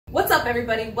What's up,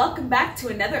 everybody? Welcome back to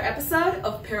another episode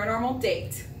of Paranormal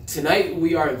Date. Tonight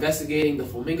we are investigating the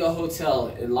Flamingo Hotel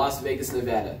in Las Vegas,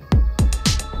 Nevada.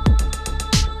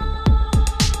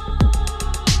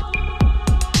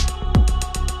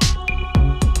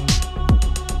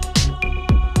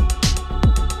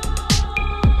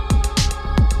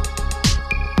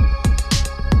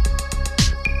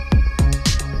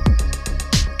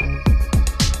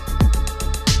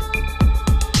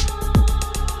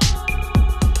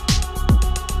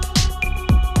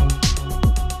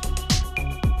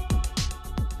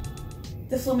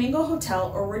 The Flamingo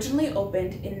Hotel originally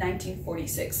opened in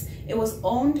 1946. It was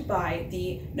owned by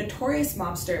the notorious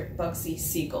mobster Bugsy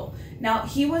Siegel. Now,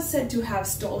 he was said to have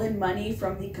stolen money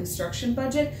from the construction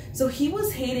budget, so he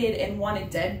was hated and wanted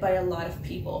dead by a lot of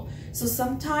people. So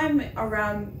sometime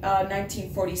around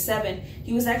 1947,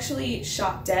 he was actually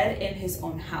shot dead in his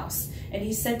own house, and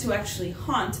he's said to actually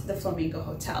haunt the Flamingo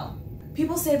Hotel.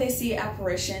 People say they see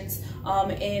apparitions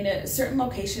in certain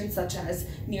locations, such as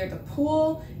near the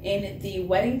pool, in the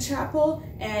wedding chapel,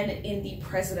 and in the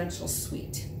presidential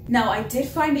suite. Now, I did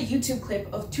find a YouTube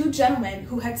clip of two gentlemen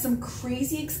who had some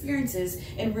crazy experiences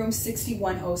in room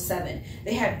 6107.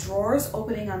 They had drawers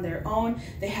opening on their own,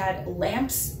 they had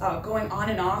lamps going on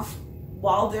and off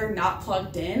while they're not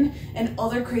plugged in, and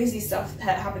other crazy stuff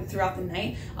that happened throughout the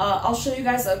night. I'll show you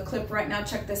guys a clip right now.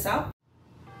 Check this out.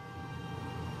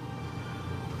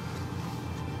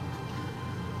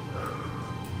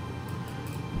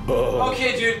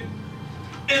 Okay, dude.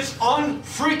 It's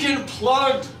unfreaking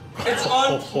plugged. It's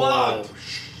unplugged.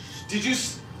 Did you?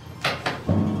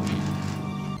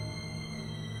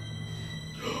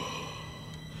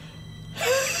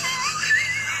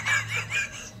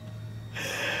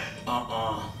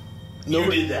 No,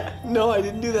 you did that. No, I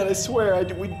didn't do that. I swear.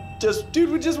 We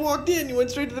just walked in. You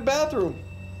went straight to the bathroom.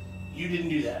 You didn't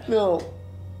do that. No.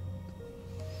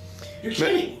 You're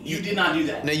kidding. You did not do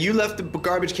that. Now you left the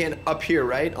garbage can up here,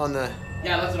 right? On the.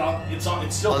 Yeah, that's it all. It's on.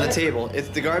 It's still on there. the table. It's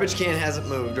the garbage can hasn't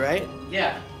moved, right?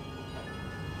 Yeah.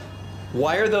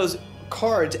 Why are those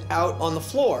cards out on the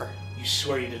floor? You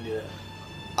swear you didn't do that.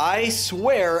 I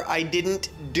swear I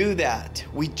didn't do that.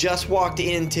 We just walked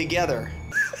in together.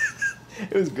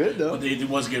 It was good though. Well, it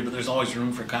was good, but there's always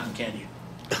room for cotton candy.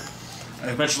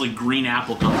 Especially green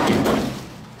apple cotton candy.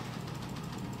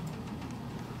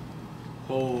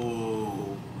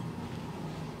 Oh.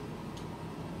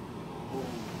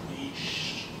 Holy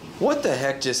sh... What the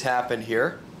heck just happened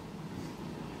here?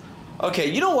 Okay,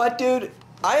 you know what, dude?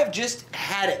 I have just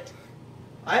had it.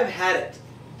 I have had it.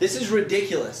 This is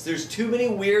ridiculous. There's too many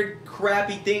weird,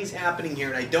 crappy things happening here,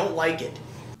 and I don't like it.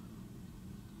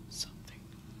 Something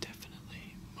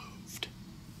definitely moved.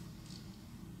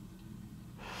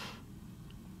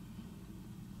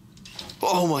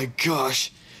 Oh my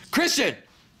gosh. Christian!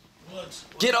 What?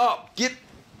 Get up! Get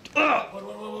up!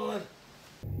 What?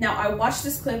 Now, I watched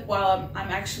this clip while I'm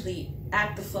actually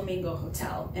at the Flamingo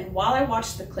Hotel, and while I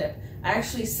watched the clip, I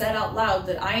actually said out loud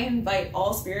that I invite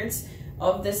all spirits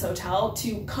of this hotel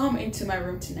to come into my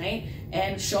room tonight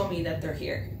and show me that they're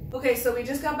here. Okay, so we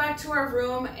just got back to our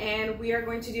room, and we are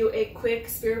going to do a quick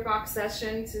spirit box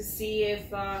session to see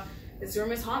if this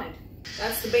room is haunted.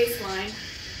 That's the baseline.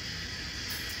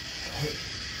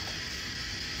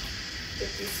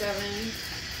 57.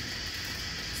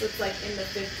 So it's like in the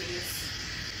 50s.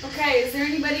 Okay, is there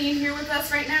anybody in here with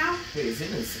us right now? Wait, is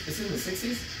it in the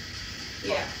 60s?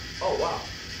 Yeah. Oh, wow.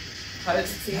 How did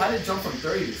it jump from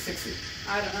 30 to 60?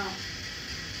 I don't know.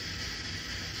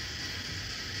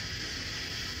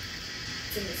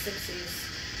 It's in the 60s.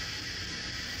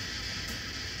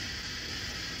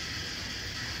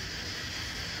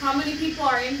 How many people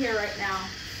are in here right now?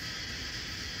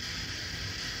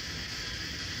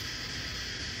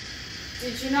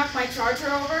 Did you knock my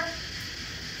charger over?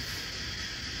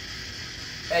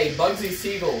 Hey, Bugsy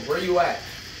Siegel, where you at?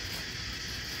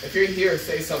 If you're here,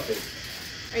 say something.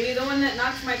 Are you the one that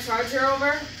knocked my charger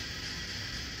over?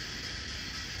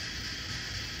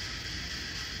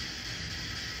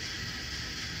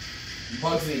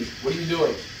 Bugsy, what are you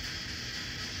doing?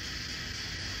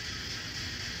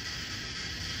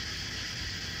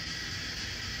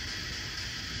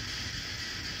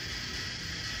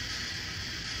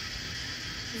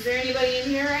 Is there anybody in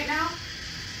here right now?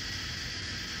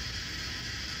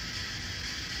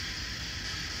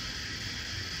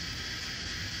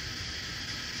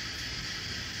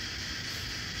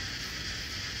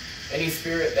 Any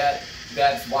spirit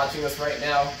that's watching us right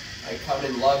now, I come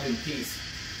in love and peace.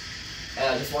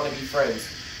 And I just want to be friends.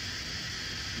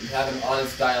 And have an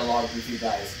honest dialogue with you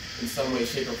guys in some way,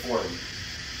 shape, or form.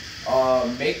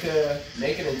 Make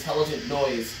an intelligent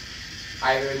noise,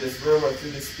 either in this room or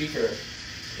through the speaker,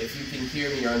 if you can hear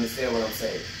me or understand what I'm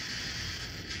saying.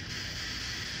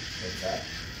 What's that?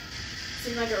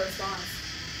 Seemed like a response.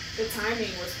 The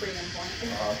timing was pretty on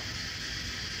point.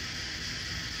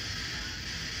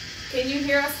 Can you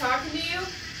hear us talking to you?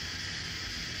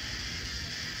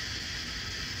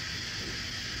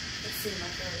 It seemed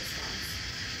like a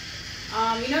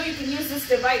response. You know you can use this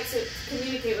device to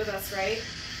communicate with us, right?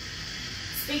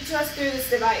 Speak to us through this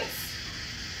device.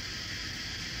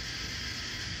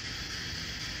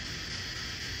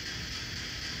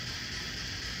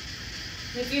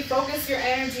 If you focus your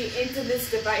energy into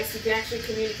this device, you can actually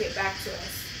communicate back to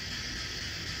us.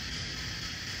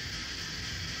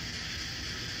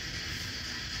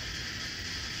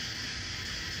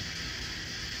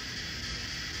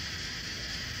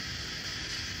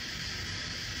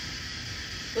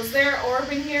 Was there an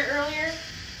orb in here earlier?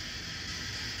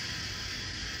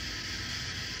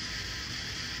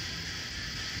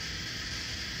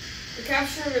 We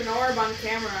captured an orb on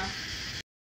camera.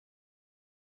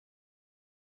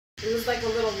 It was like a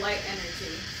little light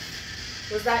energy.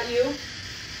 Was that you?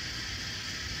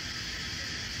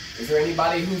 Is there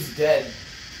anybody who's dead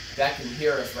that can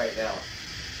hear us right now?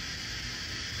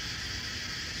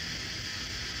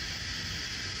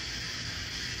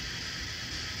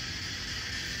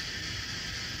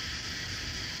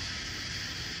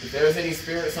 If there's any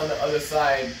spirits on the other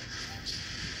side,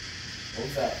 what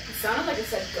was that? It sounded like it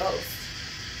said ghost.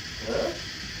 Huh?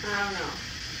 I don't know.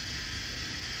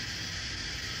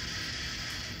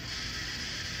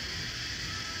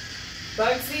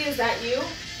 Bugsy, is that you?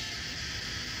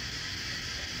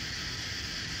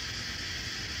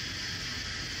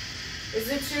 Is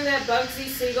it true that Bugsy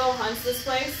Siegel hunts this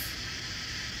place?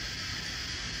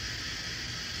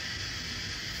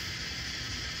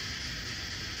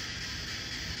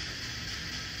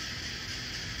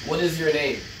 What is your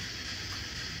name?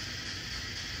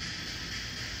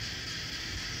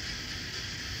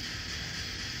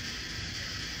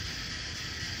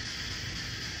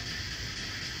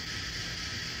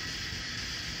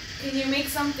 Can you make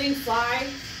something fly?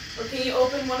 Or can you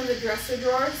open one of the dresser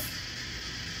drawers?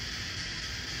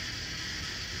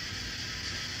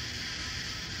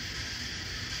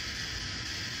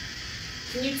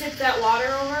 Can you tip that water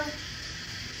over?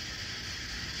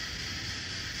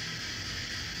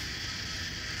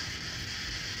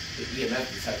 The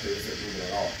EMF detector isn't moving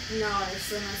at all. No,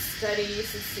 it's in a steady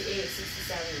 68,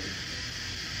 67.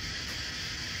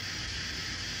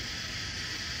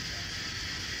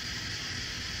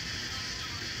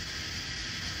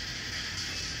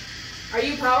 Are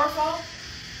you powerful?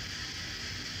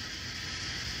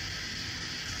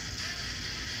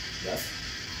 Yes?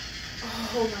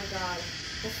 Oh my god,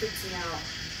 that freaks me out.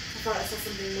 I thought I saw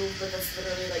something move, but that's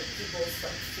literally like people's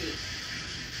like feet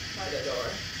by the door.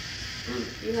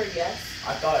 You heard yes?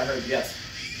 I thought I heard yes.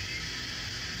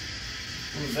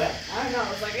 Who was that? I don't know, I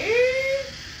was like, eh.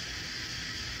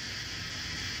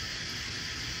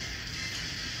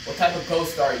 What type of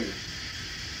ghost are you?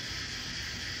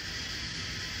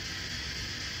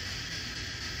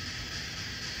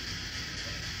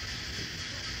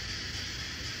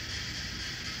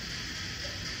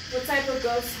 What type of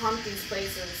ghosts haunt these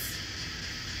places?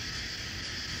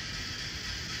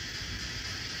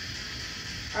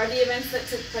 Are the events that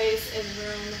took place in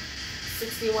room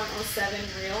 6107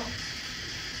 real?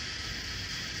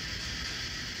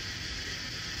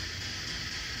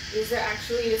 Is there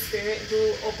actually a spirit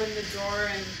who opened the drawer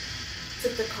and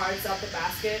took the cards out the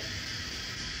basket?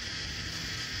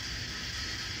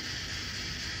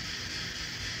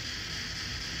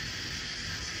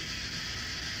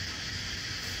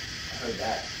 I heard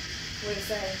that. What did it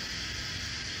say?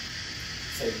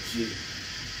 It said G.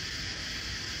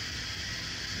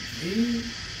 G?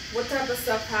 What type of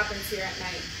stuff happens here at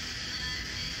night?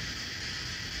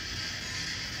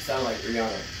 Sound like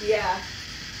Rihanna. Yeah,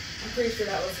 I'm pretty sure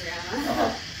that was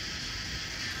Rihanna.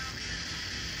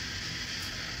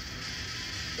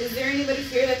 Is there anybody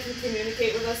here that can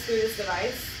communicate with us through this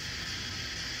device?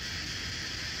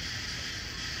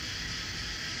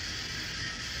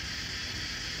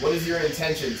 What is your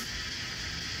intentions?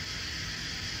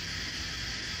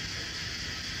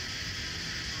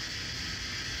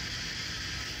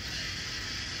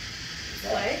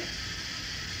 Play?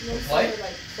 No, Play?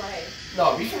 like play.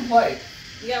 No, we can play.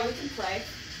 Yeah, we can play.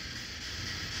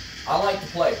 I like to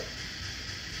play.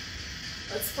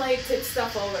 Let's play tip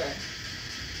stuff over.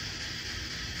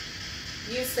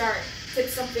 You start. Tip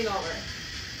something over.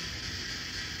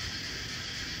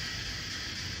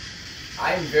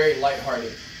 I am very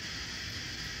lighthearted.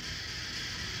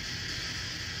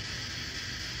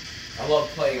 I love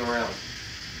playing around.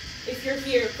 If you're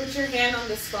here, put your hand on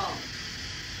this phone.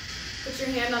 Put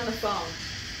your hand on the phone.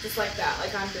 Just like that,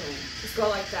 like I'm doing. Just go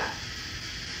like that.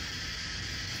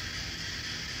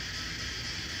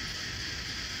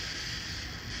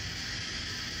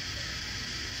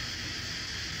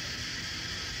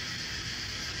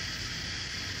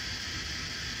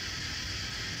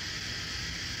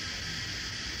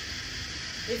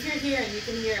 If you're here and you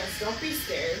can hear us, don't be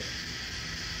scared.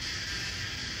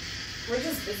 We're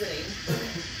just visiting.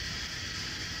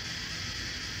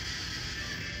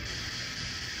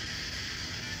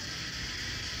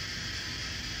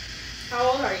 How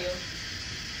old are you?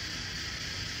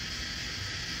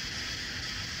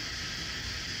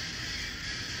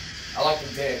 I like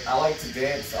to dance. I like to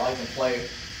dance. I like to play.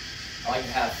 I like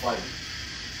to have fun.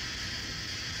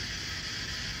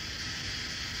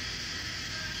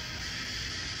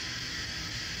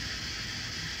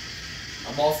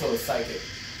 I'm also a psychic.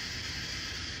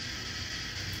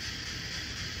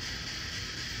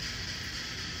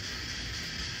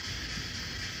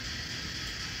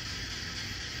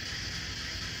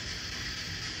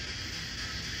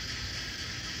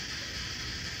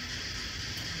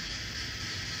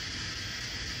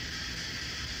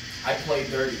 I play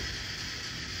dirty.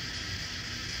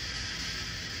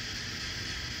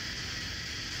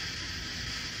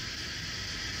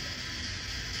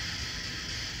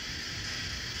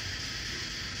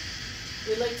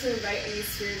 We'd like to invite any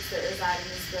spirits that reside in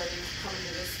this building to come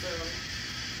into this room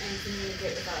and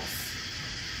communicate with us.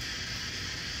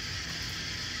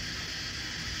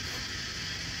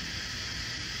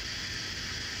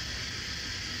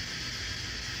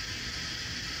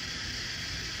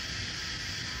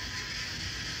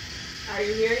 Are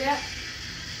you here yet?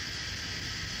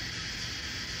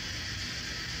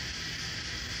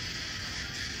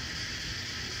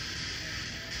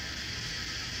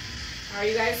 Are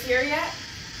you guys here yet?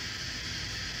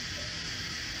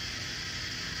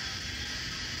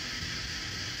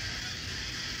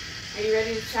 Are you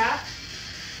ready to chat?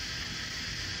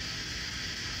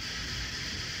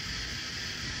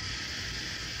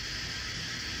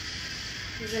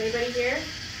 Is anybody here?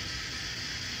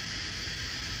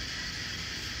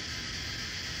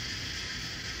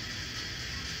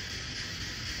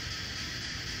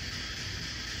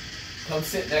 Come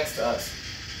sit next to us.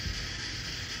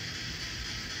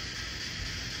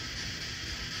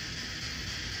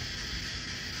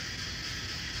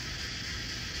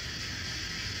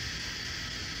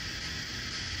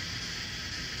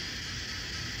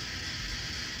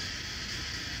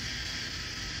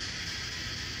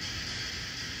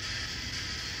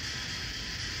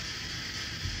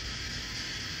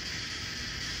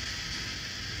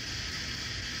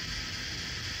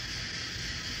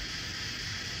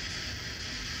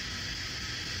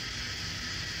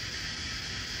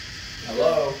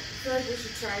 Hello? I feel like we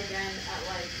should try again at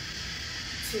like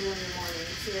 2 in the morning,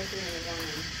 2 or 3 in the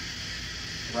morning.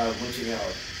 Around witching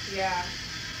hour. Yeah.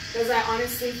 Because I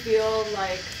honestly feel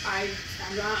like I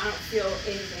don't feel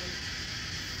anything.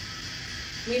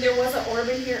 I mean, there was an orb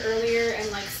in here earlier and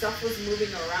like stuff was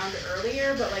moving around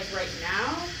earlier, but like right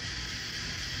now,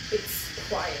 it's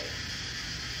quiet.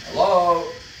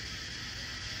 Hello?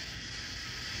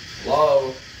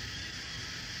 Hello?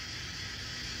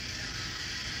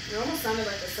 You almost sounded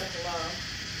like a said hello.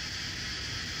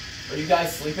 Are you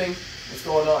guys sleeping? What's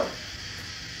going on?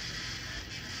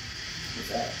 What's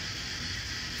that?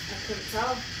 I couldn't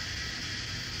tell.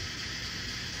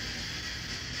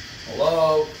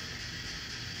 Hello?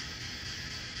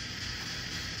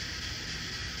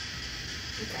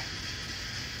 Okay.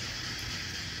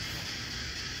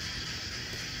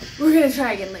 We're gonna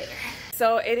try again later.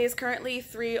 So it is currently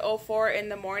 3:04 in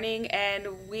the morning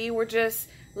and we were just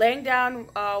laying down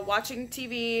watching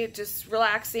TV, just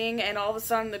relaxing, and all of a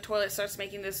sudden the toilet starts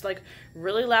making this like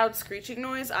really loud screeching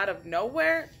noise out of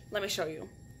nowhere. Let me show you.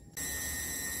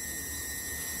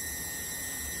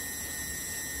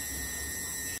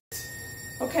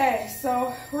 Okay,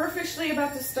 so we're officially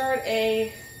about to start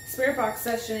a spirit box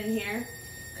session in here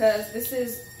because this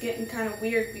is getting kind of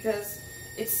weird because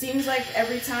it seems like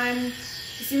every time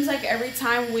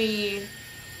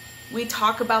we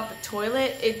talk about the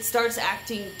toilet, it starts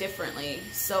acting differently.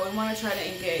 So we want to try to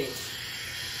engage.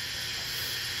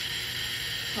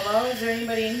 Hello, is there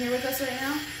anybody in here with us right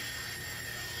now?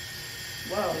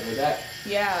 Whoa. Hear that?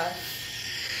 Yeah.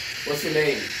 What's your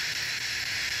name?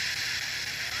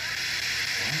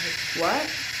 What?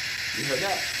 You heard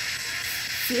that?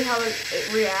 See how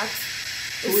it reacts?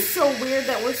 It's so weird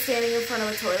that we're standing in front of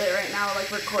a toilet right now, like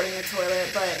recording a toilet,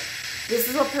 but this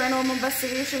is what paranormal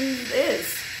investigation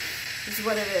is. This is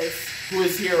what it is. Who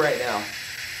is here right now?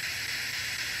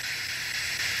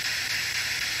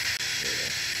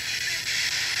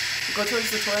 Go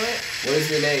towards the toilet. What is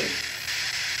your name?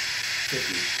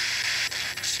 50.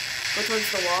 Go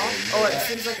towards the wall. Oh, it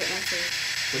seems like it answered.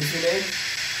 What is your name?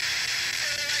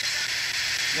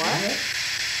 What?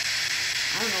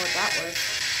 I don't know what that was.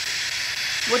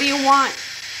 What do you want?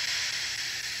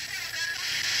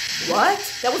 What?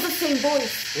 That was the same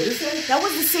voice. What is that? That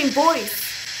was the same voice.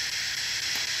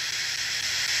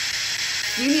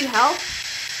 Do you need help?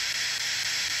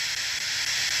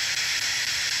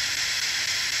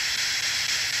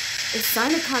 It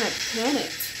sounded kind of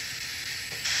panicked.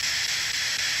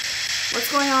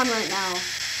 What's going on right now?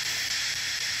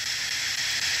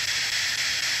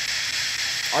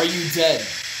 Are you dead?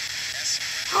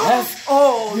 Yes.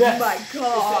 Oh Yes. my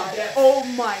god. It said yes. Oh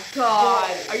my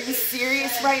god. Are you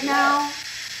serious right now?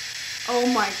 Oh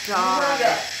my god.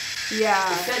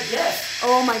 Yeah. said yes.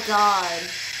 Oh my god.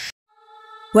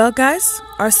 Well, guys,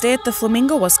 our stay at the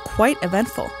Flamingo was quite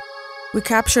eventful. We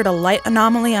captured a light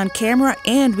anomaly on camera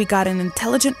and we got an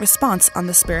intelligent response on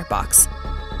the spirit box.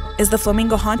 Is the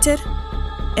Flamingo haunted?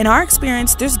 In our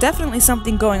experience, there's definitely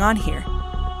something going on here.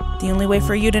 The only way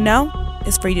for you to know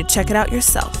is for you to check it out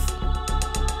yourself.